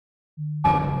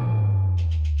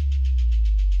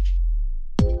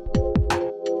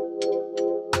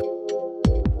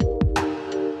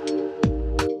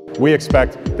We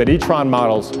expect that e-tron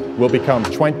models will become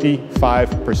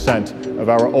 25% of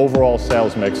our overall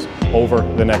sales mix over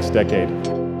the next decade.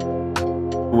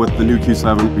 With the new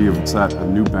Q7, we have set a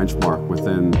new benchmark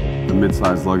within the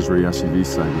mid-size luxury SUV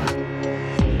segment.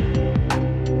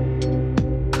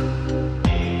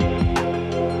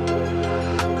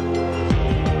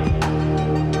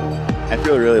 I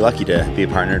feel really lucky to be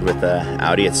partnered with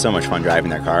Audi. It's so much fun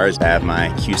driving their cars. I have my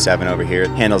Q7 over here.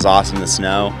 It handles awesome in the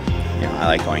snow. You know, I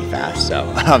like going fast,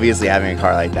 so obviously having a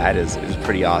car like that is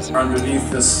pretty awesome.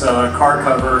 Underneath this car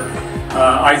cover,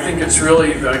 I think it's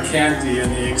really the candy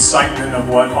and the excitement of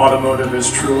what automotive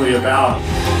is truly about.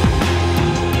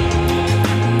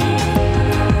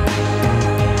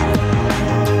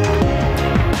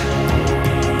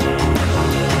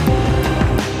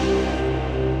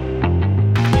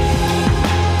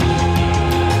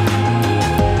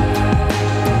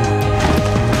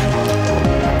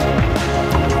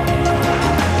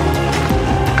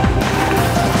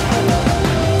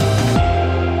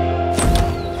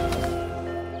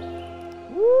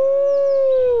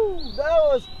 That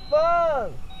was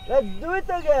fun! Let's do it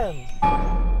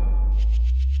again!